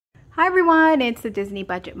Hi everyone, it's the Disney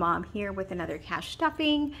Budget Mom here with another cash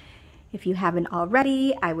stuffing. If you haven't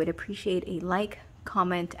already, I would appreciate a like,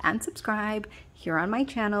 comment, and subscribe. Here on my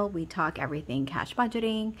channel, we talk everything cash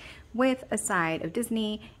budgeting with a side of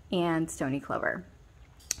Disney and Stony Clover.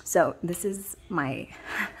 So this is my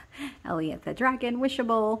Elliot the Dragon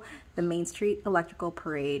Wishable. The Main Street Electrical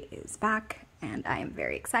Parade is back, and I am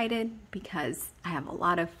very excited because I have a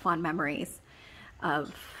lot of fond memories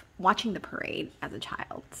of watching the parade as a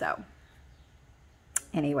child. So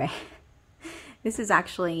anyway, this is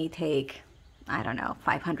actually take, I don't know,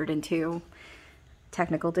 502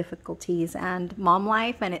 technical difficulties and mom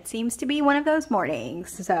life, and it seems to be one of those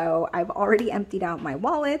mornings. So I've already emptied out my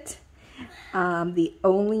wallet. The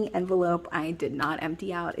only envelope I did not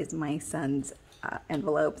empty out is my son's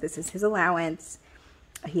envelope. This is his allowance.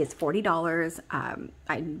 He has $40.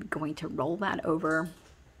 I'm going to roll that over.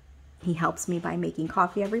 He helps me by making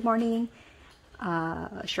coffee every morning,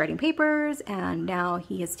 shredding papers, and now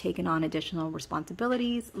he has taken on additional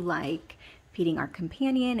responsibilities like feeding our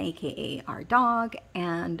companion, aka our dog,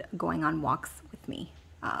 and going on walks with me.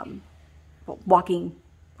 Walking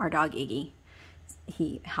our dog Iggy,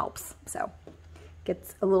 he helps. So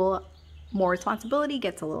gets a little more responsibility,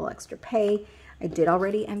 gets a little extra pay. I did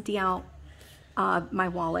already empty out my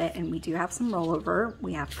wallet, and we do have some rollover.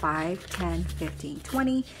 We have $5, $10, $15,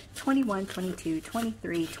 $20, $21, $22,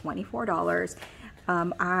 $23, $24.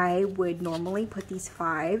 I would normally put these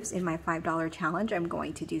fives in my $5 challenge. I'm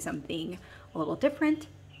going to do something a little different.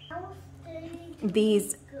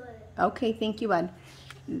 These, okay, thank you, bud.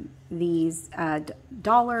 These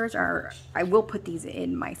dollars are, I will put these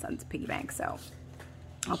in my son's piggy bank, so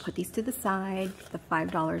I'll put these to the side. The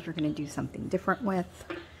 $5 we're going to do something different with.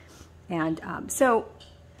 And so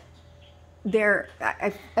there,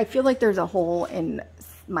 I feel like there's a hole in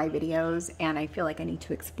my videos, and I feel like I need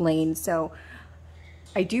to explain. So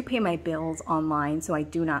I do pay my bills online, so I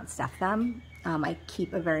do not stuff them. I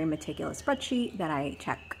keep a very meticulous spreadsheet that I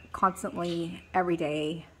check constantly every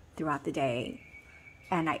day throughout the day,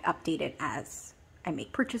 and I update it as I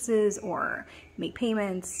make purchases or make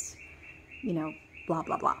payments, you know, blah,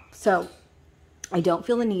 blah, blah. So I don't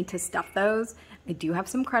feel the need to stuff those. I do have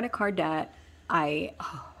some credit card debt. I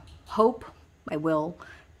hope I will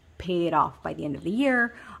pay it off by the end of the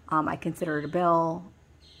year. I consider it a bill,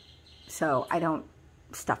 so I don't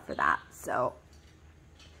stuff for that. So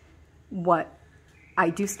what I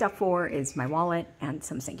do stuff for is my wallet and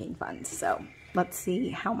some sinking funds. So let's see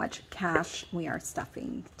how much cash we are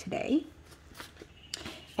stuffing today.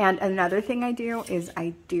 And another thing I do is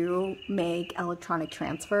I do make electronic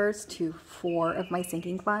transfers to 4 of my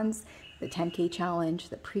sinking funds: the 10K challenge,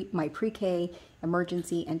 my pre-K,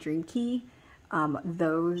 emergency, and dream key.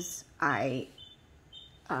 Those I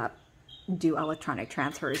do electronic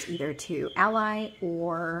transfers either to Ally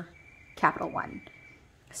or Capital One.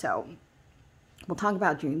 So we'll talk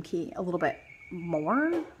about dream key a little bit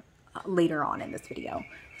more later on in this video.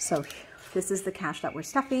 So this is the cash that we're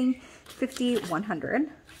stuffing: 50, 100.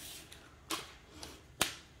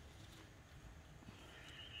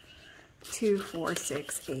 2, 4,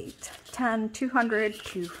 6, 8, 10, 200,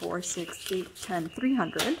 2, 4, 6, 8, 10,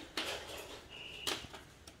 300,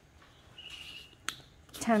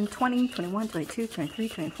 10, 20, 21, 22, 23,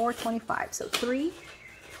 24, 25. So 3,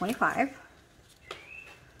 25.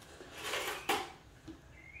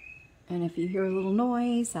 And if you hear a little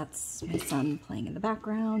noise, that's my son playing in the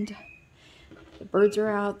background. The birds are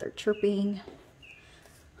out, they're chirping.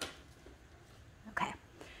 Okay.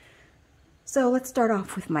 So let's start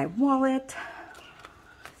off with my wallet.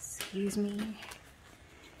 Excuse me.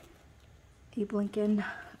 Abe Lincoln.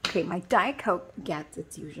 Okay, my Diet Coke gets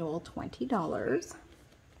its usual $20.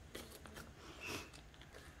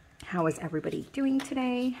 How is everybody doing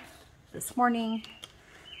today? This morning?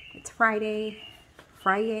 It's Friday.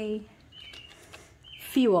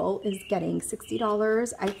 Fuel is getting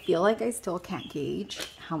 $60. I feel like I still can't gauge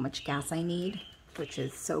how much gas I need, which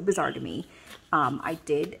is so bizarre to me. I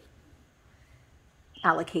did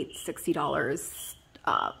allocate $60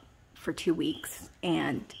 for 2 weeks,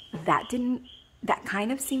 and that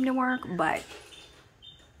kind of seemed to work, but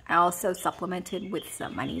I also supplemented with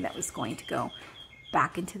some money that was going to go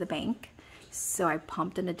back into the bank. So I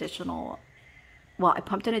pumped an additional, well, I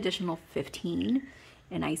pumped an additional 15,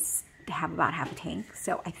 and I have about half a tank.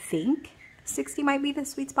 So I think 60 might be the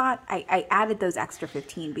sweet spot. I added those extra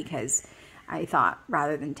 15 because I thought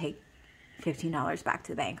rather than take $15 back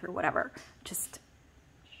to the bank or whatever, just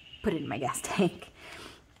put it in my gas tank.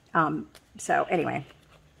 So anyway,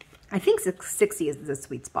 I think 60 is the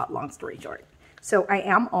sweet spot, long story short. So I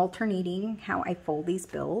am alternating how I fold these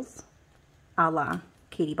bills a la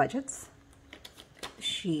Katie Budgets.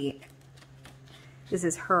 this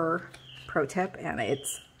is her pro tip and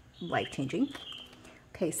it's life-changing.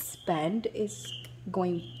 Okay, spend is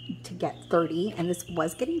going to get 30 and this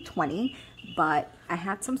was getting 20, but I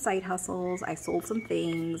had some side hustles, I sold some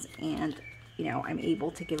things, and you know, I'm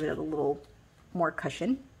able to give it a little more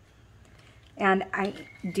cushion. And I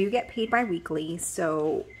do get paid bi-weekly,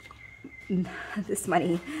 so this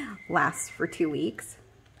money lasts for 2 weeks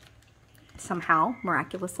somehow,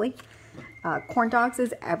 miraculously. Corn dogs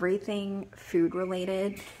is everything food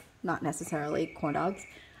related, not necessarily corn dogs.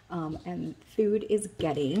 And food is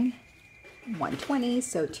getting 120,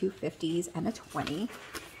 so 2 50s and a 20.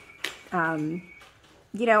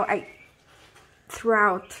 You know,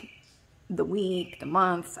 throughout the week, the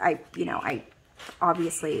months, I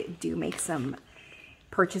obviously do make some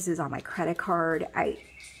purchases on my credit card. I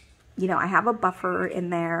have a buffer in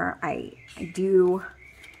there. I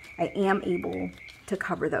am able to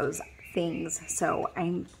cover those things. So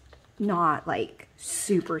I'm not like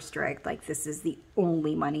super strict, like this is the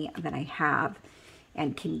only money that I have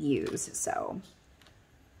and can use. So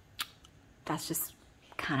that's just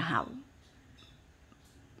kind of how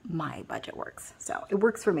my budget works. So it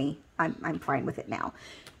works for me. I'm fine with it now.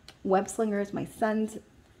 Web Slingers, my son's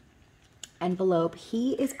envelope,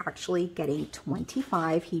 he is actually getting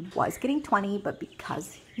 25. He was getting 20, but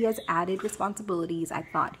because he has added responsibilities, I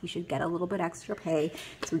thought he should get a little bit extra pay.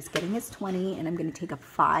 So he's getting his 20, and I'm going to take a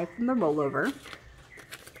 5 from the rollover,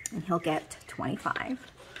 and he'll get 25.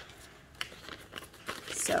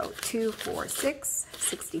 So 2, 4, 6,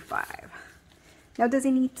 65. Now, does he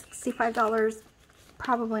need $65?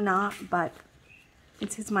 Probably not, but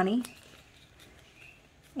it's his money,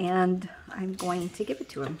 and I'm going to give it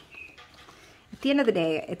to him. At the end of the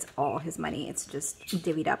day, it's all his money. It's just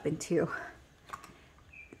divvied up into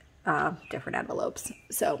different envelopes.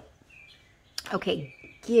 So, okay,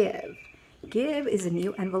 give. Give is a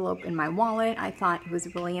new envelope in my wallet. I thought it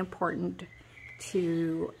was really important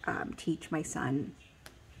to teach my son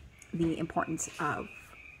the importance of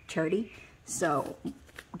charity. So,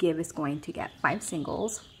 give is going to get 5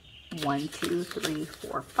 singles. 1, 2, 3,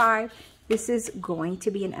 4, 5. This is going to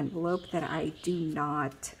be an envelope that I do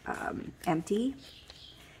not empty.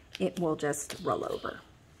 It will just roll over,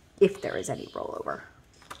 if there is any rollover.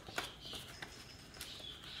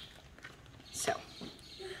 So,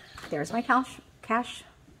 there's my cash.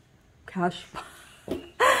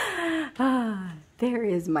 There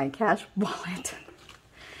is my cash wallet.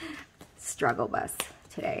 Struggle bus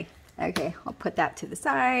today. Okay, I'll put that to the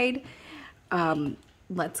side.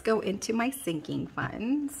 Let's go into my sinking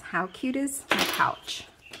funds. How cute is my pouch?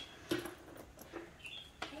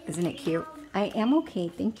 Isn't it cute? I am okay,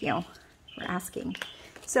 thank you for asking.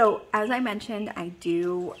 So, as I mentioned, I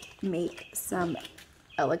do make some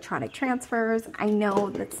electronic transfers. I know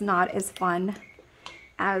that's not as fun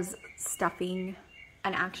as stuffing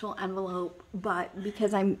an actual envelope, but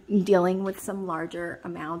because I'm dealing with some larger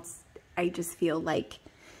amounts, I just feel like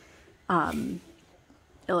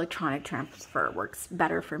electronic transfer works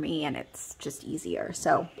better for me, and it's just easier.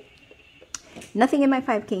 So nothing in my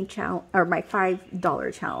 5K challenge or my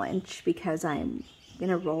 $5 challenge, because I'm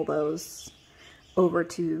gonna roll those over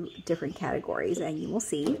to different categories, and you will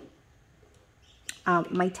see.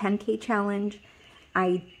 My 10K challenge,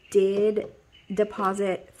 I did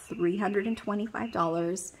deposit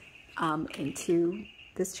 $325 into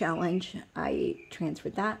this challenge. I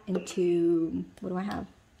transferred that into, what do I have?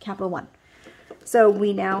 Capital One. So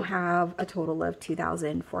we now have a total of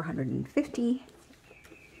 $2,450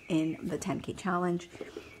 in the 10K challenge.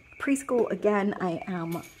 Preschool, again, I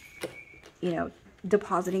am,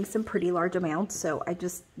 depositing some pretty large amounts, so I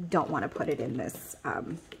just don't want to put it in this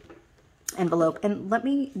envelope. And let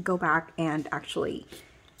me go back and actually,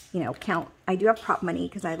 count. I do have prop money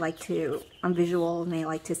because I like to, I'm visual, and I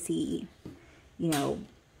like to see,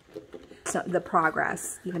 so the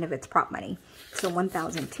progress, even if it's prop money. So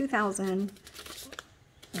 1,000, 2,000,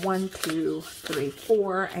 1, 2, 3,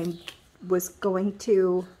 4. I was going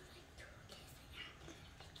to,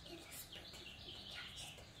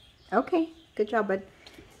 okay, good job, bud.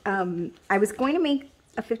 I was going to make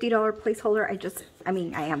a $50 placeholder. I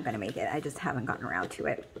am going to make it. I just haven't gotten around to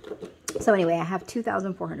it. So anyway, I have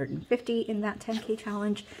 $2,450 in that 10K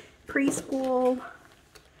challenge. Preschool.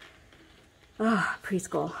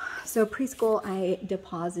 Preschool. So preschool, I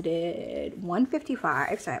deposited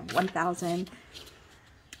 $155. So I have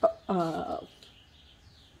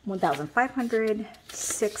 1,500,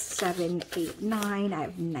 6, 7, 8, 9. I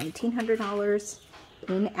have $1,900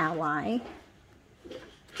 in Ally.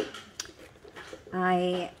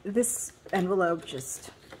 This envelope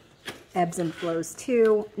just ebbs and flows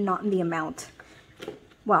too, not in the amount.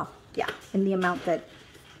 Well, yeah, in the amount that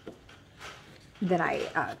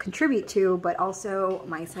I contribute to, but also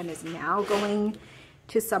my son is now going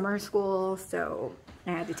to summer school, so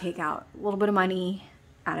I had to take out a little bit of money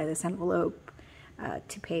out of this envelope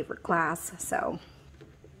to pay for class. So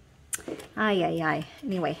anyway,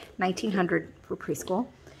 $1,900 for preschool.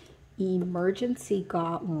 Emergency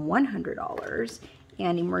got $100,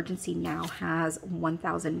 and emergency now has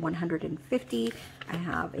 $1,150. I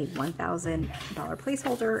have a $1,000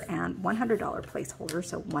 placeholder and $100 placeholder,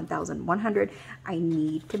 so $1,100. I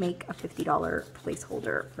need to make a $50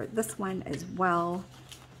 placeholder for this one as well.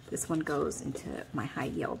 This one goes into my high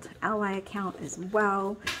yield ally account as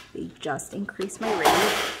well. They just increased my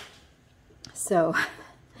rate, so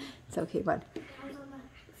it's okay, bud.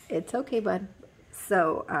 It's okay, bud.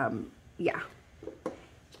 So yeah,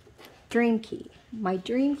 Dream Key. My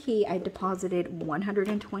Dream Key, I deposited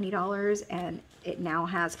 $120 and it now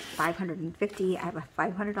has $550. I have a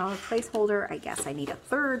 $500 placeholder. I guess I need a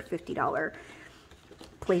third $50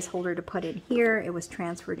 placeholder to put in here. It was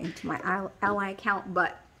transferred into my ally account,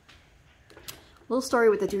 but little story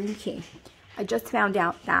with the Dream Key. I just found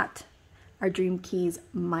out that our Dream Keys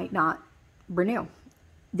might not renew.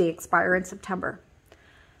 They expire in September.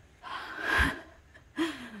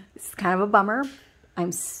 It's kind of a bummer.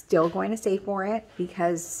 I'm still going to save for it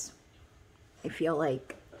because I feel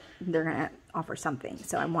like they're going to offer something,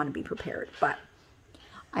 so I want to be prepared. But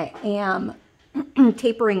I am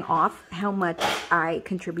tapering off how much I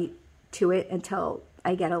contribute to it until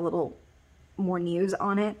I get a little more news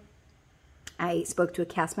on it. I spoke to a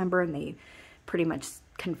cast member and they pretty much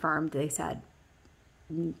confirmed. They said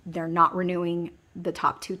they're not renewing the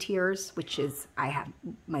top 2 tiers, which is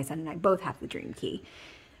my son and I both have the Dream Key.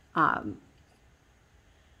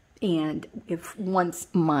 And if once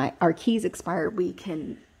our keys expire, we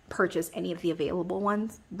can purchase any of the available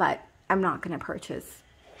ones, but I'm not going to purchase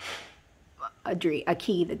a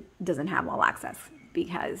key that doesn't have all access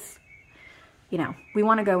because, you know, we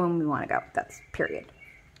want to go when we want to go. That's period.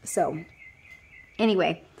 So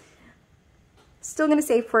anyway, still going to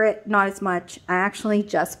save for it. Not as much. I actually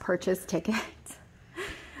just purchased tickets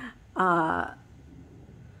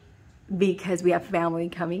because we have family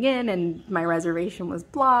coming in and my reservation was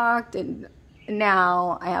blocked, and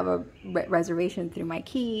now I have a reservation through my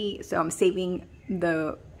key, so I'm saving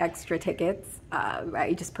the extra tickets.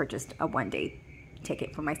 I just purchased a 1-day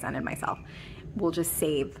ticket for my son and myself. We'll just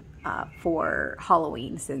save for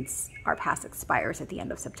Halloween since our pass expires at the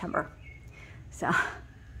end of September. So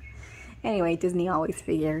anyway, Disney always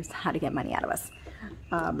figures how to get money out of us.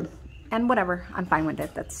 And whatever, I'm fine with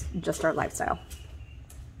it. That's just our lifestyle.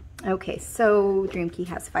 Okay, so Dream Key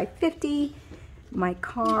has $550. My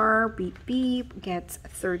car, beep beep, gets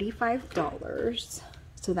 $35.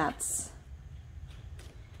 So that's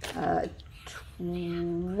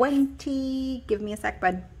 20. Give me a sec,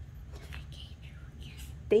 bud.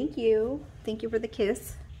 Thank you. Thank you for the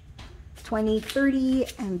kiss. 20, 30,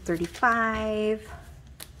 and 35.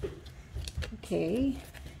 Okay.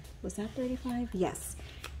 Was that 35? Yes.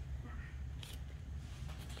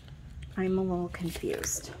 I'm a little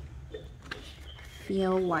confused.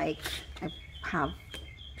 Feel like I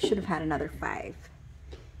should have had another 5.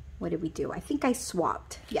 What did we do? I think I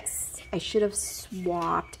swapped. Yes, I should have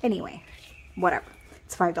swapped. Anyway, whatever.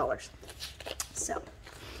 It's $5. So,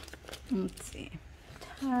 let's see.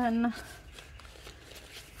 10,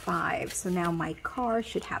 5. So now my car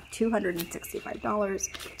should have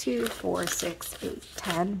 $265. 2, 4, 6, 8,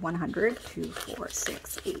 10, 100. 2, 4,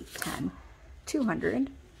 6, 8, 10,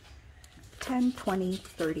 200. 10, 20,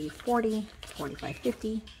 30, 40, 45,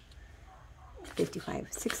 50, 55,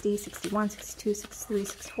 60, 61, 62, 63,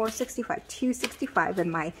 64, 65, 265,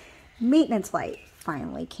 and my maintenance light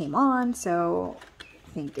finally came on, so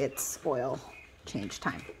I think it's oil change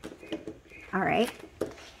time. All right,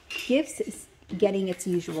 gifts is getting its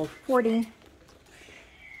usual 40,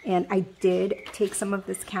 and I did take some of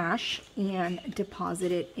this cash and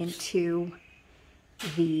deposit it into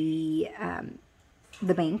the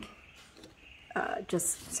bank.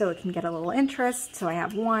 Just so it can get a little interest. So I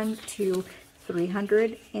have 1, 2,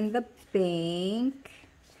 300 in the bank,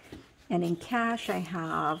 and in cash I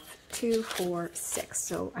have 2, 4, 6.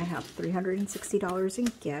 So I have $360 in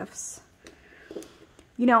gifts.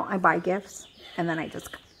 You know, I buy gifts and then I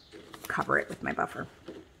just cover it with my buffer.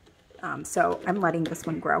 So I'm letting this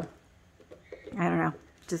one grow. I don't know,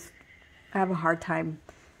 just I have a hard time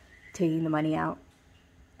taking the money out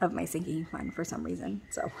of my sinking fund for some reason.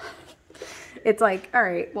 So it's like, all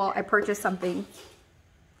right, well, I purchased something.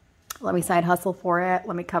 Let me side hustle for it.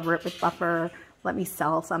 Let me cover it with buffer. Let me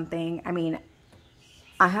sell something. I mean,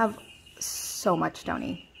 I have so much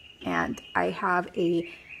Stony, and I have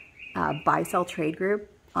a buy sell trade group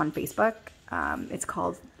on Facebook. It's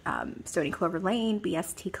called Stony Clover Lane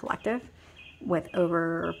BST Collective, with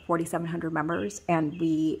over 4,700 members, and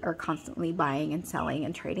we are constantly buying and selling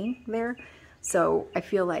and trading there. So I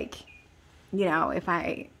feel like, you know, if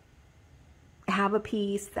I have a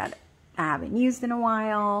piece that I haven't used in a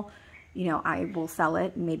while, you know, I will sell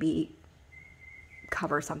it and maybe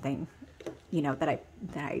cover something, you know, that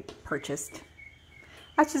I purchased.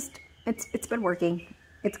 That's just, it's been working.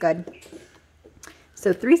 It's good.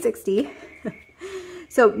 So 360.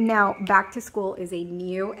 So now back to school is a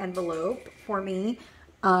new envelope for me.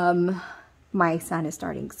 My son is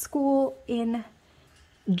starting school in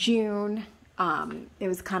June. It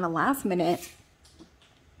was kind of last minute.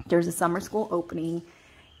 There's a summer school opening.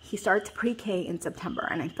 He starts pre-K in September,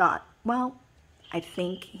 and I thought, well, I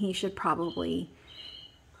think he should probably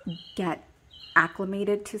get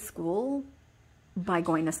acclimated to school by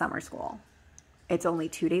going to summer school. It's only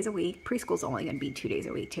 2 days a week. Preschool's only going to be 2 days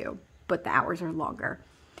a week too, but the hours are longer.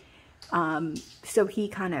 So he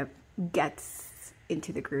kind of gets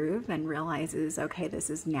into the groove and realizes, okay, this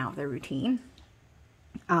is now the routine.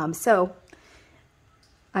 So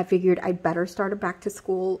I figured I'd better start a back to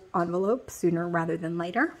school envelope sooner rather than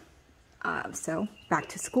later. So back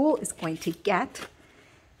to school is going to get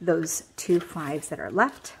those 2 5s that are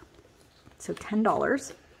left. So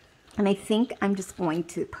 $10. And I think I'm just going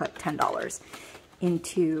to put $10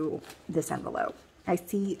 into this envelope. I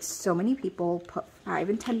see so many people put $5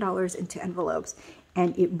 and $10 into envelopes,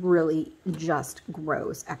 and it really just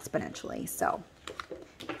grows exponentially. So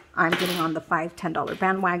I'm getting on the $5, $10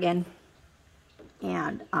 bandwagon,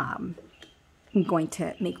 and I'm going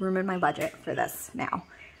to make room in my budget for this now.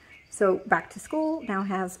 So back to school now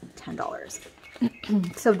has $10.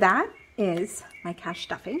 So that is my cash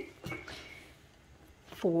stuffing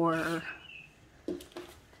for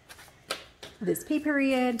this pay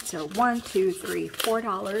period. So $1, $2, $3,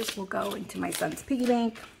 $4 will go into my son's piggy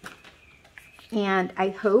bank. And I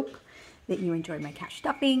hope that you enjoyed my cash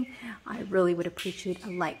stuffing. I really would appreciate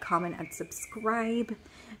a like, comment, and subscribe.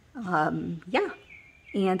 Yeah,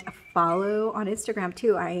 and a follow on Instagram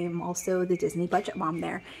too. I am also the Disney Budget Mom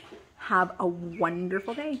there. Have a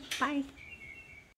wonderful day. Bye.